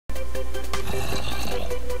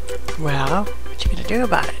Well, what you gonna do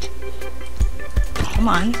about it? Come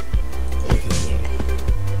on.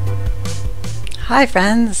 Hi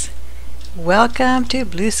friends, welcome to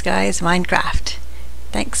Blue Skies Minecraft.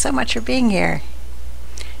 Thanks so much for being here.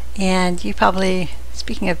 And you probably,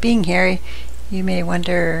 speaking of being here, you may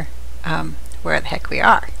wonder where the heck we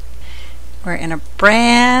are. We're in a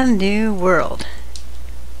brand new world.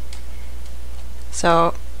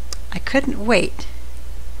 So I couldn't wait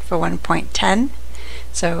for 1.10.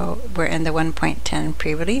 So we're in the 1.10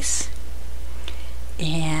 pre-release.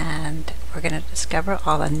 And we're going to discover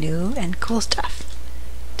all the new and cool stuff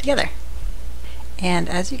together. And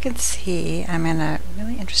as you can see, I'm in a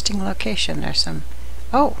really interesting location. There's some,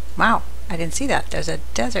 oh wow, I didn't see that. There's a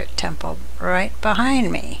desert temple right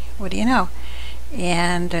behind me. What do you know?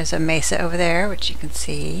 And there's a mesa over there, which you can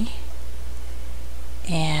see.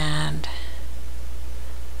 And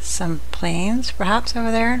some plains perhaps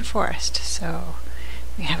over there and forest. So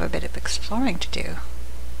we have a bit of exploring to do.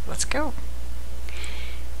 Let's go.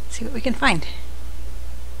 See what we can find.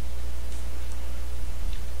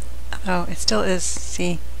 Although it still is,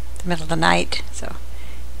 see, the middle of the night, so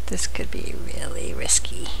this could be really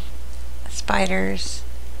risky. Spiders,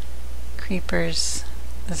 creepers,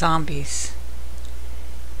 zombies.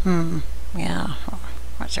 Yeah,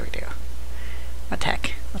 what shall we do? What the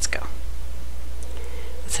heck? Let's go.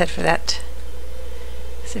 Let's head for that.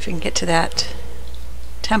 See if we can get to that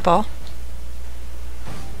temple.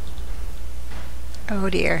 Oh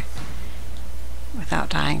dear. Without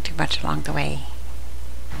dying too much along the way.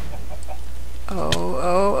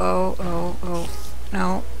 Oh.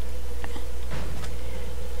 No.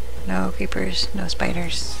 No creepers, no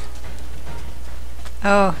spiders.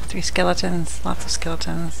 Oh, 3 skeletons. Lots of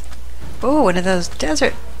skeletons. Oh, one of those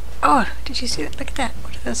desert. Oh, did you see that? Look at that.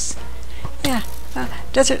 What are those? Yeah.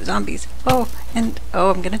 Desert zombies. Oh, and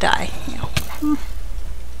oh, I'm gonna die.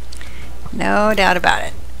 No doubt about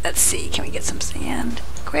it. Let's see, can we get some sand?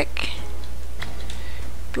 Quick.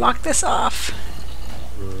 Block this off.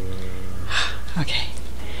 Okay.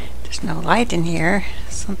 There's no light in here.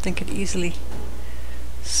 Something could easily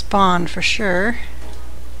spawn for sure.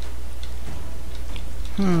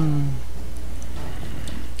 I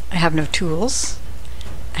have no tools.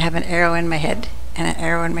 I have an arrow in my head and an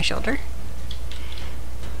arrow in my shoulder.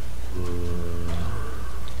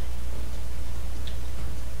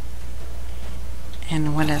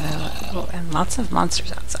 And one of the and lots of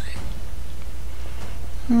monsters outside.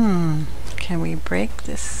 Can we break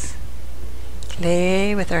this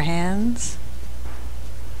clay with our hands?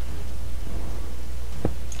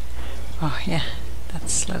 Oh yeah,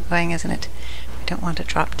 that's slow going, isn't it? We don't want to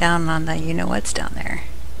drop down on the you-know-what's down there.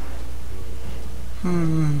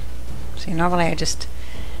 See, normally I just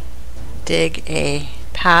dig a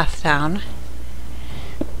path down.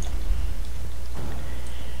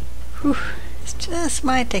 Whew. This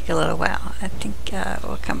might take a little while. I think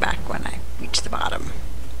we'll come back when I reach the bottom.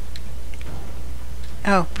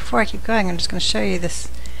 Oh, before I keep going, I'm just going to show you this.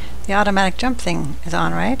 The automatic jump thing is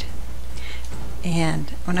on, right? And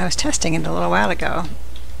when I was testing it a little while ago,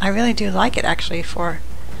 I really do like it actually for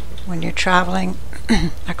when you're traveling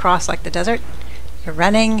across like the desert. You're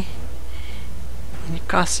running and you're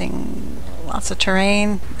crossing lots of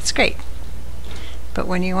terrain. It's great. But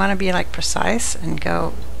when you want to be like precise and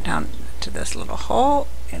go down to this little hole,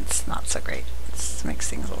 it's not so great. It makes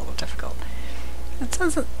things a little difficult. It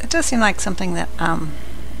does seem like something that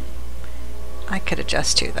I could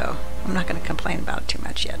adjust to, though. I'm not going to complain about it too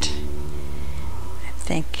much yet. I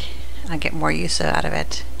think I'll get more use out of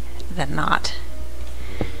it than not.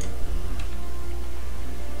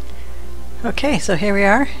 Okay, so here we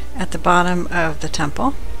are at the bottom of the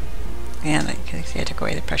temple. And you can see I took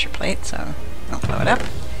away the pressure plate, so don't blow it up.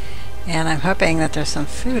 And I'm hoping that there's some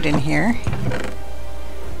food in here.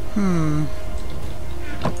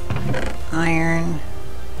 Iron.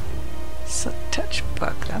 Touch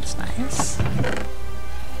book, that's nice. And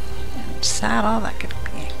saddle, that could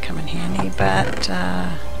come in handy, but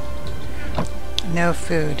no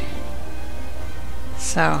food.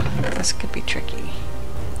 So this could be tricky.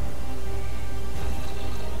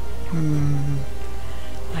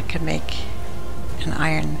 I could make an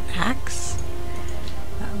iron axe.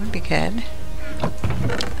 That would be good.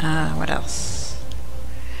 What else?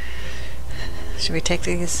 Should we take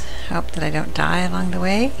these? Hope that I don't die along the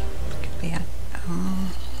way. Could be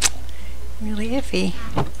really iffy.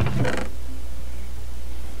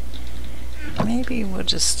 Maybe we'll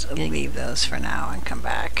just leave those for now and come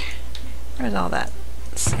back. Where's all that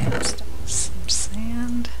sandstone? Some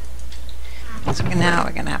sand. So now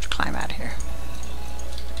we're going to have to climb out of here.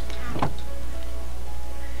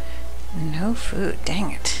 No food,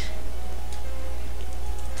 dang it.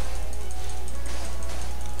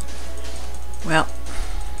 Well,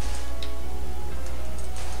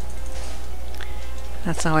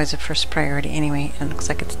 that's always a first priority anyway, and it looks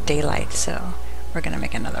like it's daylight, so we're going to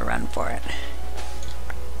make another run for it.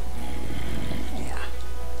 Yeah.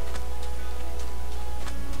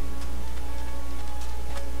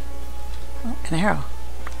 Oh, an arrow.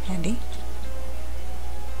 Handy.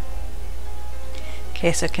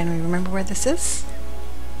 Okay, so can we remember where this is?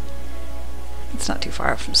 It's not too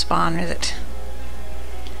far from spawn, is it?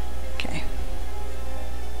 Okay.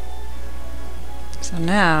 So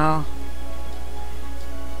now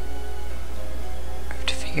I have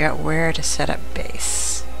to figure out where to set up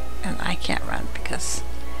base. And I can't run because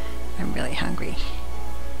I'm really hungry.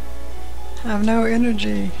 I have no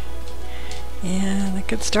energy. And I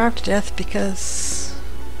could starve to death because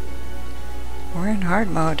we're in hard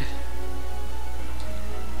mode.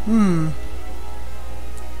 A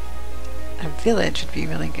village would be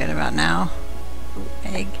really good about now. Ooh,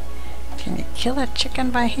 egg. Can you kill a chicken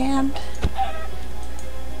by hand?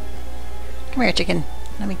 Come here, chicken.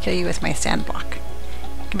 Let me kill you with my sand block.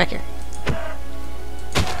 Come back here.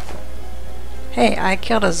 Hey, I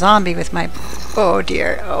killed a zombie with my... Oh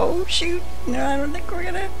dear. Oh shoot. No, I don't think we're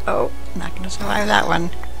gonna... Oh, not gonna survive that one.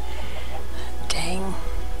 Dang.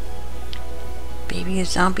 Baby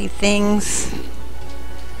zombie things.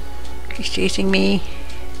 He's chasing me.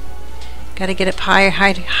 Gotta get up high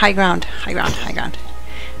ground. High ground.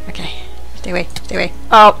 Okay. Stay away.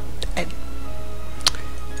 Oh!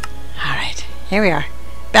 Alright. Here we are.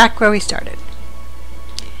 Back where we started.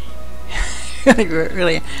 I think we're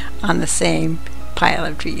really on the same pile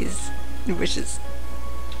of trees. Which is...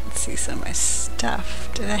 Let's see some of my stuff.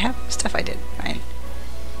 Did I have stuff? I did. Fine.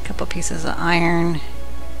 A couple pieces of iron.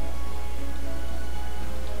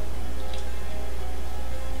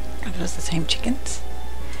 Are those the same chickens?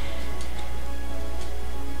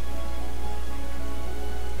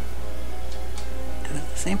 Are those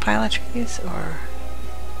the same pile of trees, or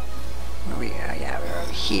where we are? Yeah, we're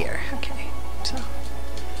over here. Okay, so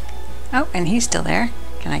oh, and he's still there.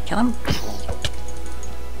 Can I kill him?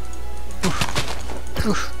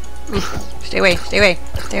 Oof. Stay away from me.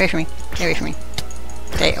 Stay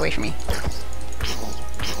away from me.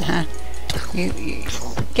 You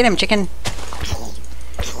get him, chicken.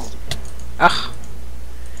 Ugh.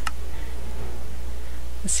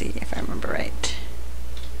 Let's see if I remember right.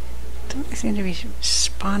 Don't they seem to be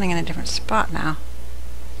spawning in a different spot now?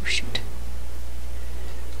 Oh shoot.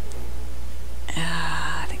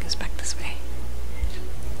 I think it's back this way.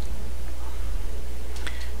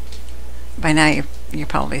 By now you're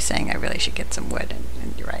probably saying I really should get some wood,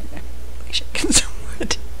 and you're right, I really should get some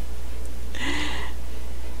wood.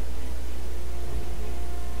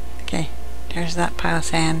 Okay. There's that pile of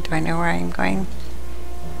sand. Do I know where I am going?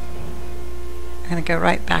 I'm gonna go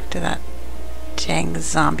right back to that dang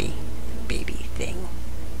zombie baby thing.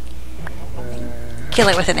 Kill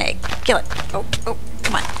it with an egg. Kill it. Oh,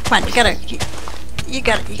 come on. You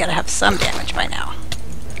gotta have some damage by now.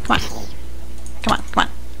 Come on.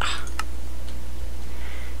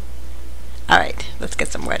 Alright, let's get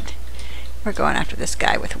some wood. We're going after this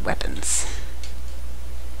guy with weapons.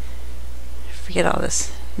 Forget all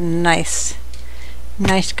this nice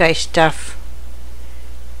guy stuff.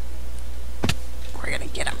 We're gonna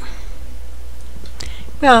get him.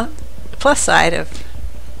 Well, the plus side of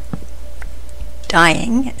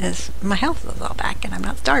dying is my health is all back and I'm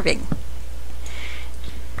not starving.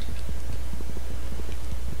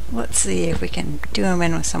 Let's see if we can do him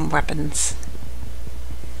in with some weapons.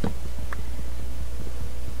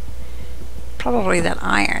 Probably that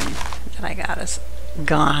iron that I got is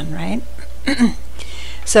gone, right?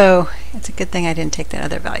 So it's a good thing I didn't take that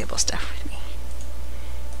other valuable stuff with me.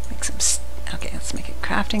 Make some. Okay, let's make a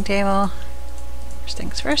crafting table. First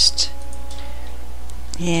things first.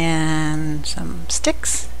 And some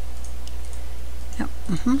sticks. Yep.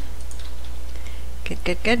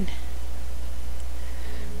 Good.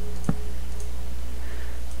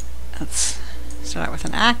 Let's start with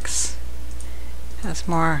an axe. Has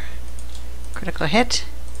more critical hit.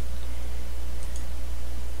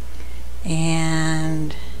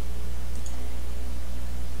 And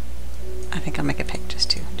I think I'll make a pick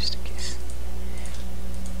just in case.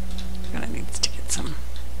 I'm gonna need to get some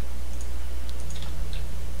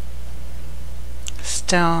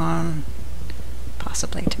stone,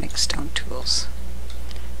 possibly to make stone tools.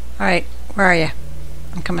 Alright, where are you?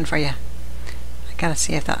 I'm coming for you. I gotta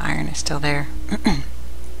see if that iron is still there.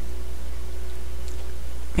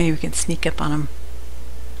 Maybe we can sneak up on him.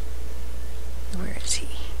 Where is he?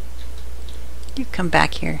 You come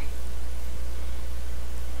back here.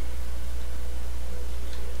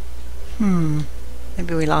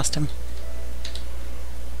 Maybe we lost him.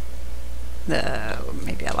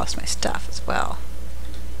 Maybe I lost my stuff as well.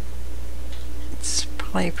 It's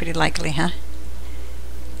probably pretty likely, huh?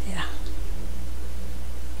 Yeah.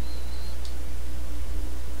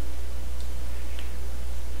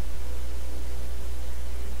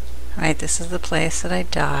 Alright, this is the place that I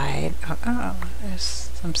died. Oh, there's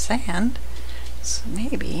some sand. So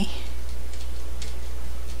maybe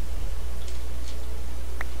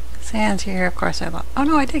sand's here. Of course I lost. Oh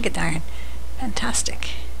no, I did get the iron. Fantastic.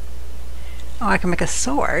 Oh, I can make a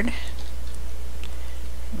sword.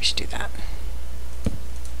 We should do that.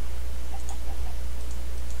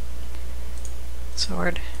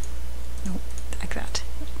 Sword. Nope, like that.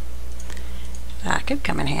 That could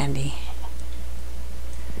come in handy.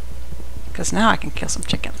 Because now I can kill some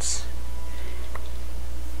chickens.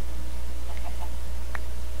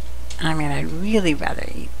 I mean, I'd really rather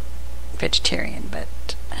eat vegetarian, but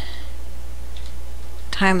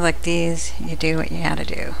times like these, you do what you gotta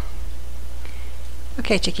do.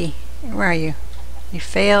 Okay, Chickie, where are you? You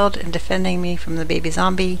failed in defending me from the baby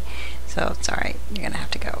zombie, so it's alright, you're gonna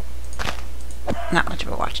have to go. Not much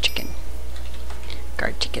of a watch chicken.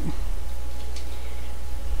 Guard chicken.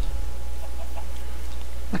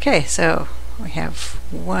 Okay, so we have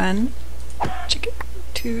 1 chicken,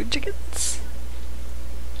 2 chickens.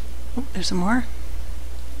 Oh, there's some more.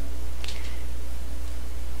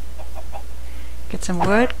 Get some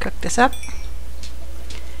wood, cook this up,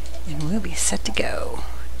 and we'll be set to go,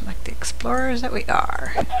 like the explorers that we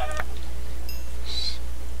are.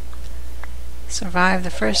 Survive the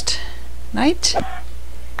first night.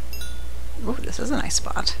 Oh, this is a nice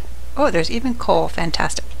spot. Oh, there's even coal.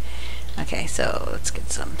 Fantastic. Okay, so let's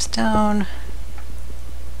get some stone.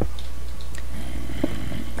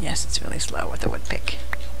 Yes, it's really slow with the wood pick.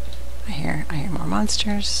 I hear more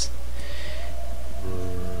monsters.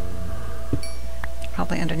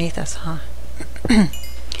 Probably underneath us, huh? Yeah.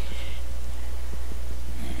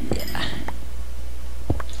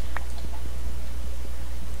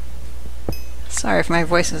 Sorry if my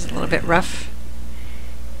voice is a little bit rough.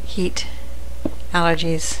 Heat,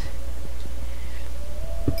 allergies.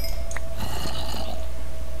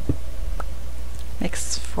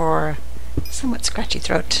 Makes for a somewhat scratchy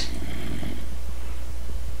throat.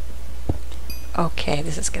 Okay,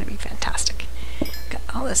 this is going to be fantastic. Got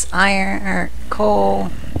all this iron, or coal,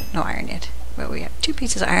 no iron yet, but we have 2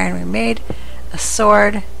 pieces of iron. We made a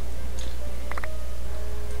sword.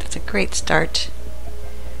 That's a great start.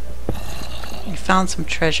 We found some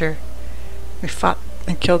treasure. We fought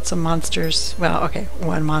and killed some monsters. Well, okay,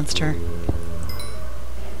 1 monster.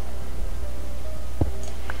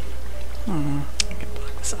 I can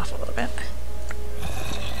block this off a little bit.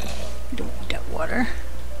 We don't need that water.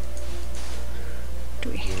 Do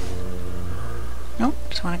we? Nope,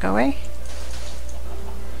 just want to go away.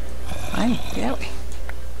 Fine, get that way.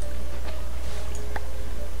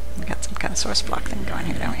 We got some kind of source block thing going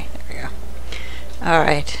here, don't we? There we go.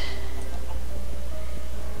 Alright.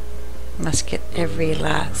 Must get every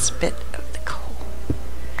last bit of the coal.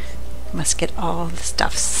 Must get all the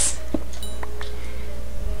stuffs.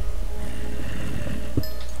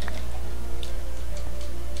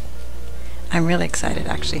 I'm really excited,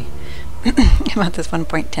 actually, about this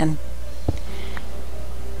 1.10.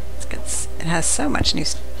 It has so much new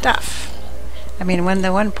stuff. I mean, when the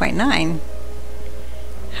 1.9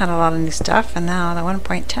 had a lot of new stuff, and now the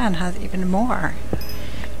 1.10 has even more.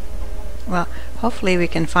 Well, hopefully we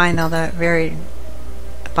can find all the varied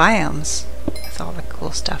biomes with all the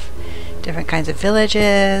cool stuff. Different kinds of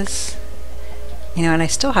villages. You know, and I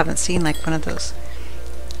still haven't seen like one of those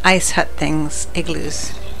ice hut things,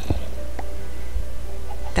 igloos.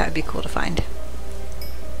 That would be cool to find.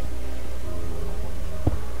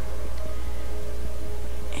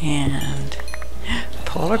 And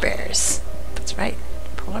polar bears. That's right,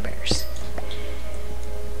 polar bears.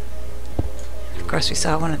 Of course, we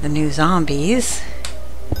saw one of the new zombies.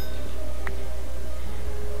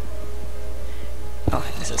 Oh,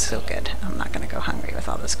 this is so good. I'm not going to go hungry with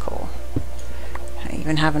all this coal. I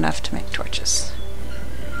even have enough to make torches.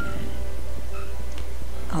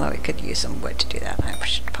 Although we could use some wood to do that. I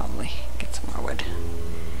should probably get some more wood.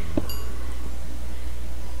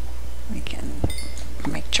 We can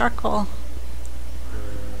make charcoal.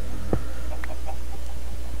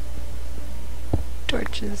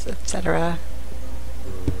 Torches, etc.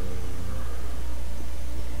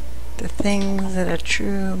 The things that a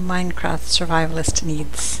true Minecraft survivalist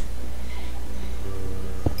needs.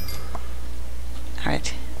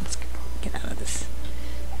 Alright, let's get out of this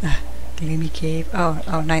gloomy cave.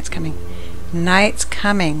 Oh, night's coming. Night's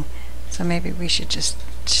coming. So maybe we should just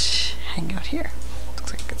hang out here.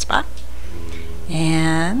 Looks like a good spot.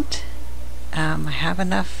 And I have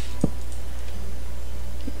enough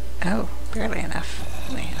Oh, barely enough.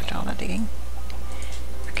 Really, after all that digging.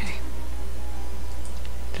 Okay.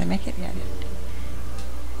 Did I make it? Yeah, I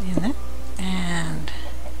did. And that. And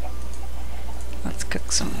let's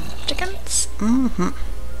cook some chickens. Mm-hmm.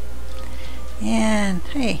 And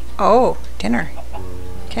hey, oh, dinner.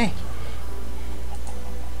 Okay.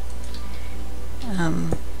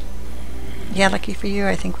 Yeah, lucky for you,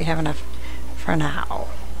 I think we have enough for now.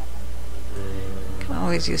 Can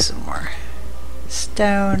always use some more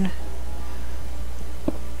stone.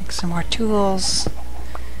 Make some more tools.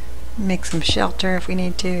 Make some shelter if we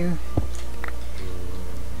need to.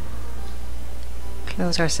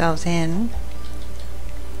 Close ourselves in.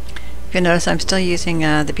 If you'll notice, I'm still using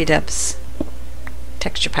the BDub's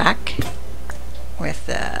texture pack with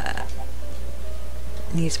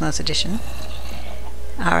Nismo's edition.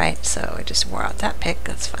 Alright, so I just wore out that pick,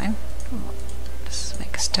 that's fine. Just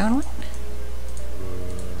make a stone one.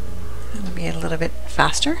 That'll be a little bit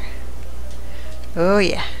faster. Oh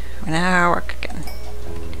yeah, now we're cooking.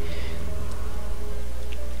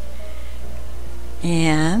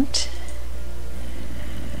 And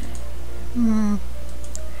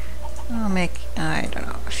I'll make, I don't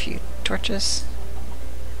know, a few torches.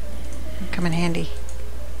 Come in handy.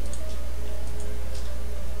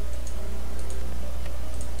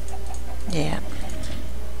 Yeah.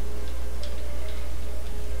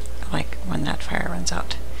 I like when that fire runs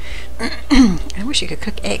out. I wish you could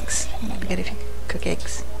cook eggs. It'd be good if you could cook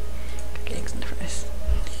eggs. Cook eggs in the furnace.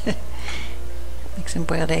 Make some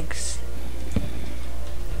boiled eggs.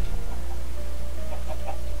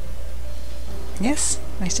 Yes,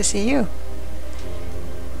 nice to see you.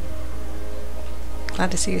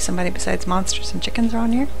 Glad to see you. Somebody besides monsters and chickens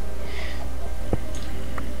around here.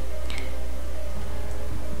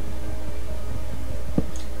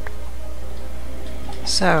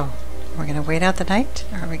 So, we're going to wait out the night,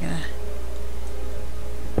 or are we going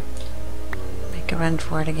to make a run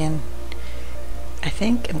for it again? I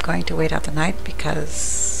think I'm going to wait out the night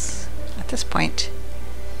because at this point,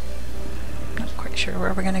 I'm not quite sure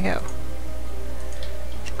where we're going to go.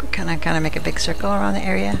 I think we're going to make a big circle around the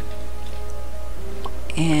area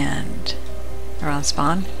and around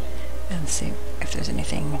spawn and see if there's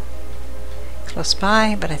anything close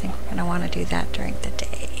by, but I think we're going to want to do that during the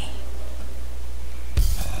day.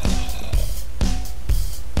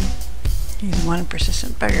 He's one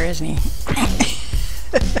persistent bugger, isn't he?